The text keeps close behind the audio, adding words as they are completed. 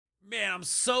Man, I'm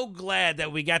so glad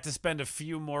that we got to spend a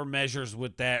few more measures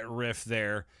with that riff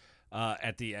there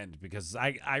at the end, because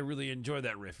I really enjoy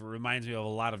that riff. It reminds me of a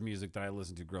lot of music that I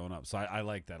listened to growing up, so I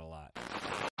like that a lot.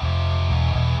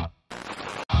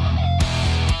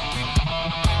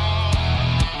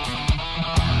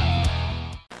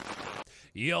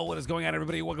 Yo, what is going on,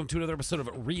 everybody? Welcome to another episode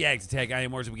of React Attack. I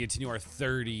am Mars, and we continue our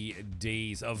 30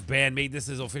 days of Band-Maid. This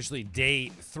is officially day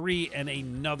 3 and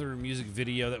another music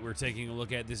video that we're taking a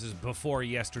look at. This is before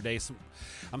yesterday. So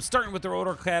I'm starting with their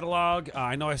older catalog.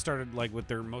 I know I started with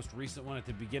their most recent one at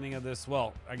the beginning of this.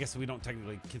 Well, I guess we don't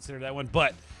technically consider that one,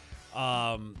 but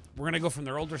we're going to go from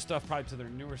their older stuff probably to their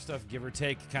newer stuff, give or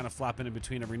take, kind of flopping in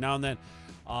between every now and then.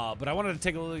 But I wanted to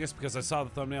take a look at this because I saw the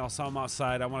thumbnail, I saw them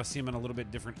outside. I want to see them in a little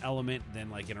bit different element than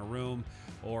like in a room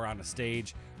or on a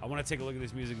stage. I want to take a look at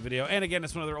this music video. And again,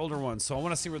 it's one of their older ones, so I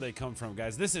want to see where they come from,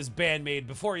 guys. This is Band-Maid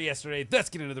before yesterday. Let's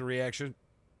get into the reaction.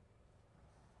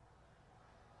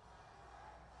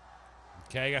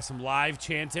 Okay, I got some live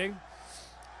chanting.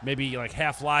 Maybe like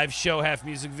half live show, half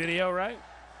music video, right?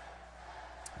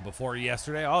 Before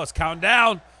yesterday. Oh, it's counting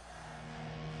down.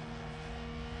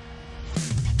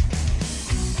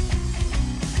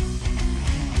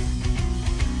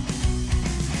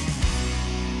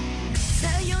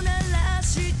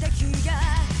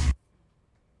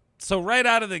 So right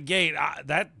out of the gate,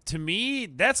 that to me,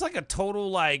 that's like a total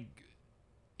like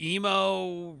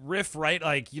emo riff, right?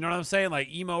 Like, you know what I'm saying? Like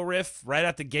emo riff right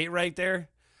at the gate right there.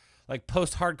 Like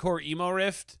post-hardcore emo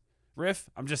riff.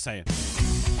 I'm just saying.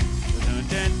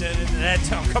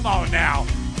 Oh, come on now.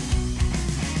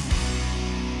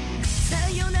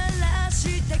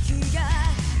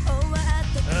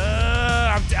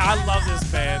 I love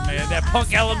this band, man. That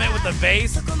punk element with the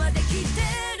bass.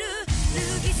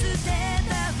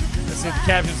 Let's see if the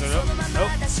captions are nope.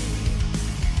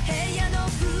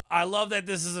 I love that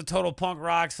this is a total punk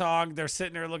rock song. They're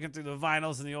sitting there looking through the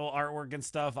vinyls and the old artwork and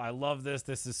stuff. I love this.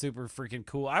 This is super freaking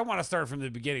cool. I want to start from the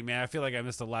beginning, man. I feel like I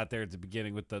missed a lot there at the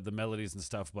beginning with the melodies and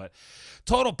stuff, but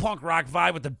total punk rock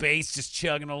vibe with the bass just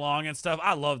chugging along and stuff.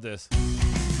 I love this.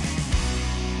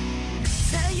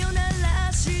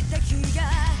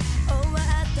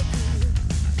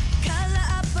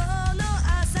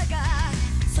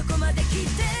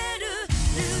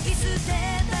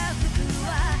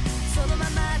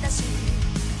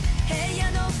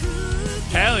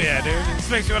 Hell yeah, dude. This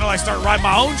makes me want to like start writing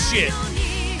my own shit.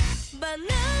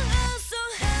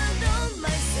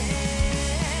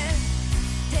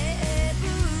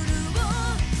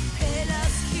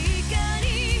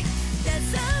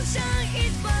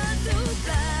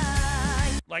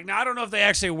 Like, now I don't know if they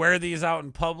actually wear these out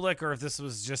in public or if this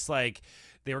was just like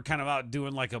they were kind of out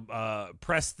doing like a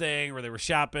press thing where they were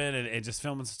shopping and just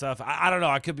filming stuff. I don't know.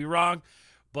 I could be wrong.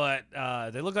 But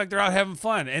they look like they're out having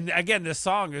fun. And again, this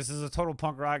is a total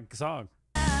punk rock song.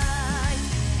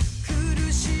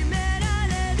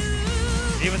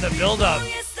 Even the build-up.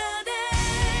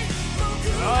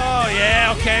 Oh,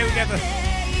 yeah, okay. We got the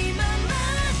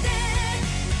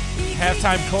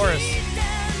halftime chorus.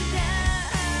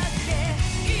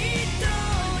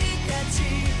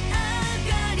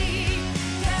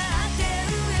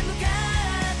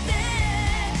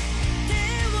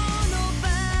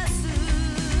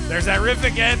 There's that riff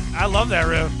again. I love that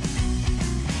riff.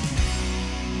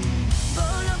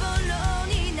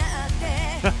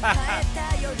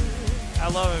 I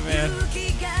love it, man.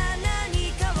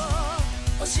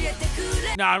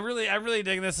 No, I really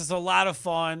dig this. It's a lot of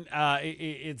fun.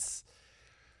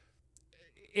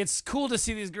 It's cool to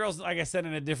see these girls, like I said,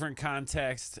 in a different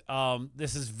context.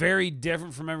 This is very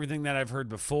different from everything that I've heard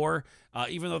before,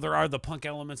 even though there are the punk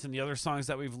elements in the other songs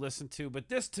that we've listened to. But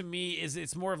this, to me,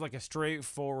 it's more of like a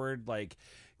straightforward, like,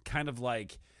 kind of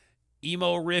like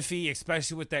emo riffy,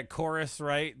 especially with that chorus,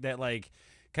 right? That, like,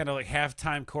 kind of like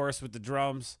halftime chorus with the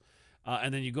drums.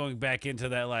 And then you going back into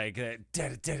that, like, it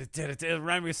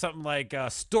reminded me of something like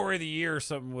Story of the Year or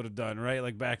something would have done, right?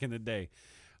 Like back in the day.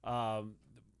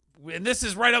 And this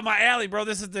is right up my alley, bro.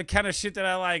 This is the kind of shit that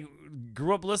I like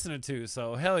grew up listening to.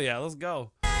 So hell yeah, let's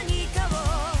go.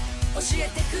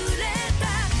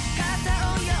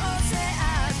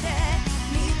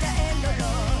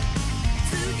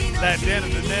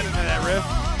 That riff.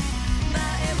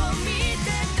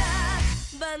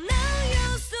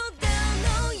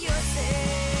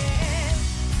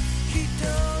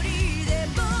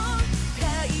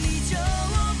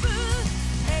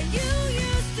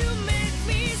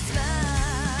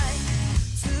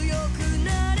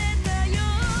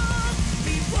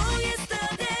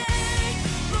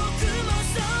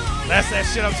 That's that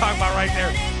shit I'm talking about right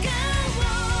there.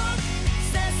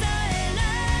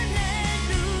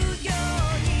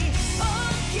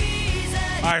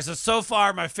 All right, so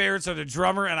far my favorites are the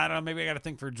drummer, and I don't know, maybe I got to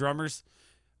think for drummers.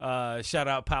 Shout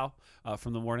out Pal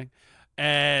from the morning,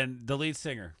 and the lead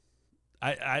singer.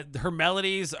 Her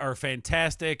melodies are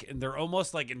fantastic, and they're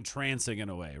almost like entrancing in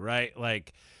a way, right?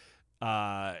 Like,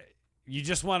 you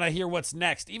just want to hear what's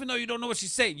next, even though you don't know what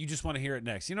she's saying. You just want to hear it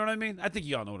next. You know what I mean? I think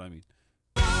you all know what I mean.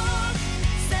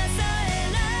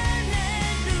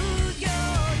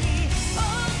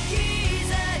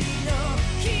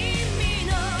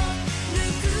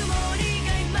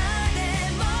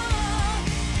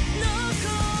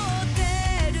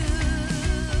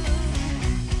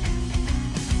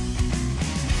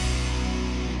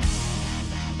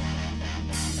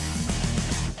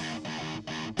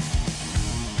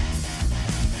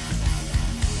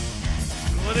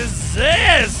 What is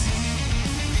this?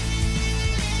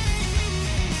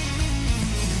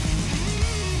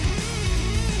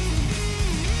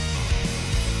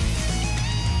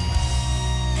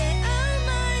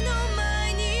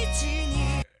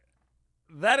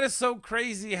 That is so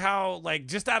crazy how, like,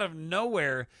 just out of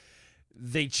nowhere,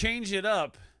 they change it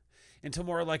up into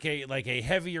more like a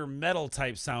heavier metal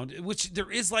type sound, which there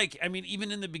is, like, I mean,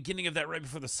 even in the beginning of that, right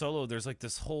before the solo, there's like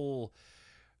this whole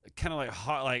kind of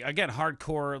like again,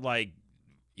 hardcore, like,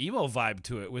 emo vibe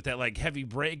to it with that, like, heavy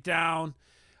breakdown.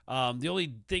 The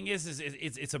only thing is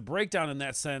it's a breakdown in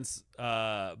that sense,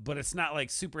 but it's not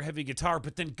like super heavy guitar,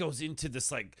 but then goes into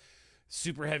this like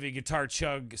super heavy guitar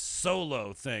chug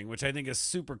solo thing, which I think is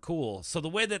super cool. So the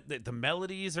way that the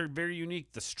melodies are very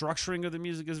unique, the structuring of the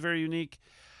music is very unique.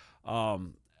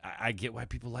 I get why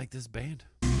people like this band.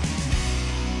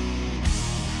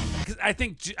 Because I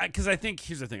think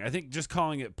here's the thing. I think just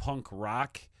calling it punk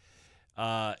rock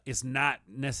is not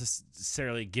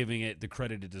necessarily giving it the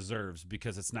credit it deserves,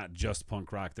 because it's not just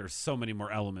punk rock. There's so many more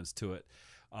elements to it.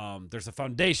 There's a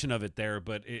foundation of it there,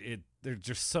 but there's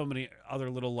just so many other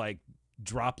little like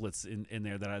droplets in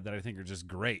there that I think are just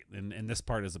great, and this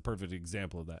part is a perfect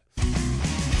example of that.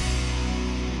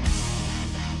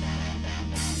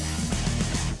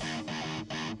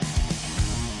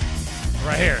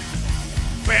 Right here.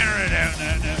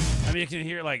 I mean, you can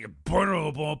hear like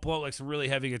some really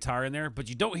heavy guitar in there, but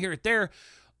you don't hear it there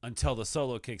until the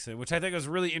solo kicks in, which I think is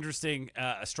really interesting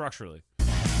structurally.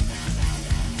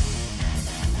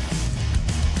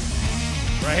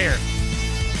 Right here.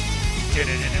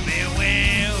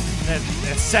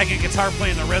 That second guitar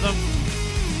playing the rhythm.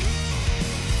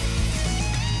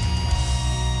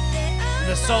 And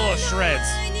the solo shreds.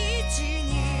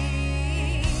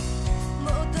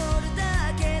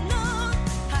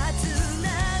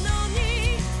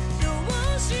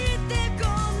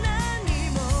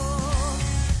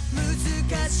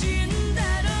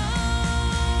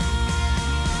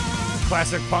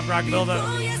 Classic punk rock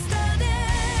build-up.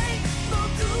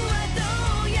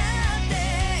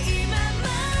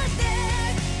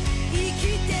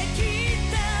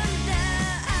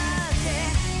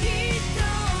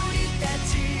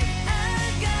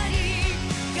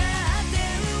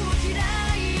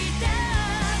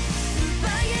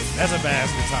 That's a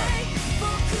badass guitar.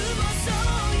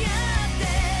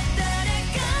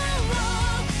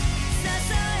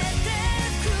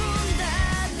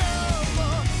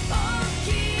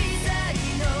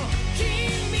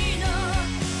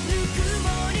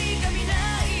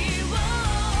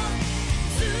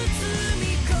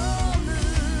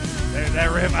 That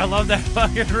riff, I love that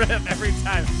fucking riff every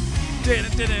time.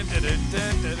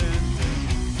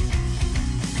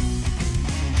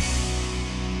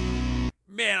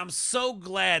 Man, I'm so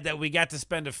glad that we got to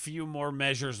spend a few more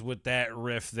measures with that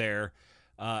riff there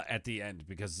at the end,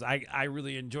 because I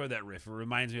really enjoy that riff. It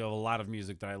reminds me of a lot of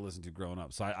music that I listened to growing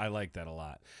up, so I like that a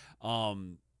lot.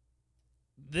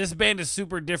 This band is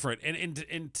super different,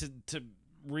 and to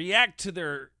react to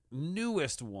their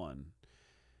newest one,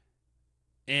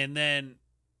 and then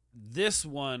this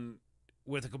one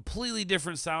with a completely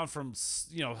different sound from,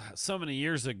 you know, so many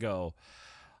years ago.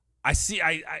 I see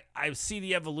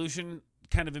the evolution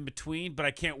kind of in between, but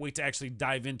I can't wait to actually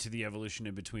dive into the evolution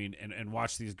in between and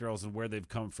watch these girls and where they've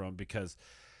come from, because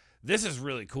this is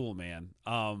really cool, man.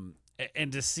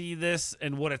 And to see this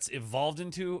and what it's evolved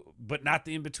into, but not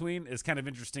the in between, is kind of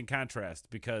interesting contrast,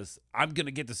 because I'm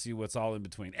gonna get to see what's all in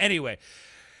between. Anyway,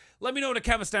 let me know in the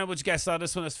comments down what you guys saw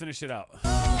this one. Let's finish it out.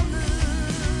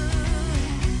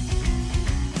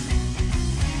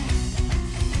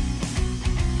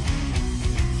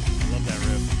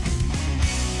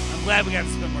 I'm glad we got to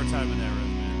spend more time in that riff,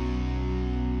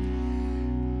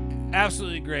 man.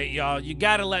 Absolutely great, y'all. You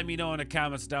got to let me know in the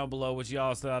comments down below what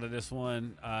y'all thought of this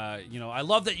one. You know, I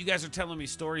love that you guys are telling me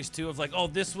stories, too, of like, oh,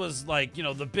 this was like, you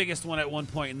know, the biggest one at one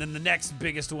point, and then the next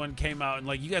biggest one came out, and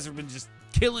like, you guys have been just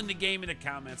killing the game in the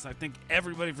comments. I thank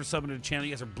everybody for subbing to the channel.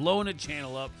 You guys are blowing the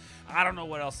channel up. I don't know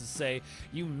what else to say.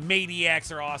 You maniacs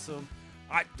are awesome.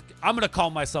 I'm going to call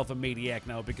myself a maniac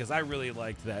now because I really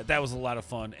liked that. That was a lot of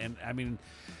fun, and I mean,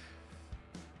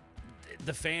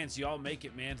 the fans, y'all make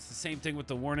it, man. It's the same thing with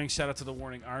the Warning. Shout out to the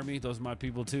Warning Army. Those are my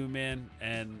people too, man.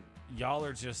 And y'all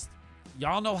are just,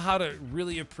 y'all know how to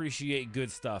really appreciate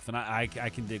good stuff, and I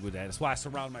can dig with that. That's why I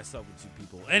surround myself with you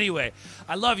people. Anyway,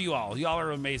 I love you all. Y'all are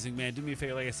amazing, man. Do me a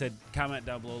favor, like I said, comment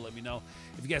down below. Let me know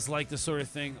if you guys like this sort of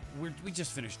thing. We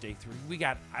just finished day 3. We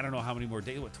got, I don't know how many more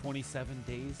days. What, 27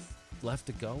 days left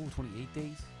to go? 28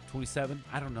 days? 27?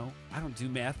 I don't know. I don't do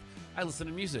math. I listen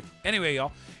to music. Anyway,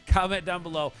 y'all, comment down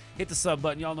below. Hit the sub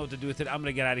button. Y'all know what to do with it. I'm going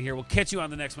to get out of here. We'll catch you on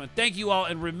the next one. Thank you all.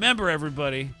 And remember,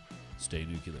 everybody, stay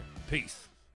nuclear. Peace.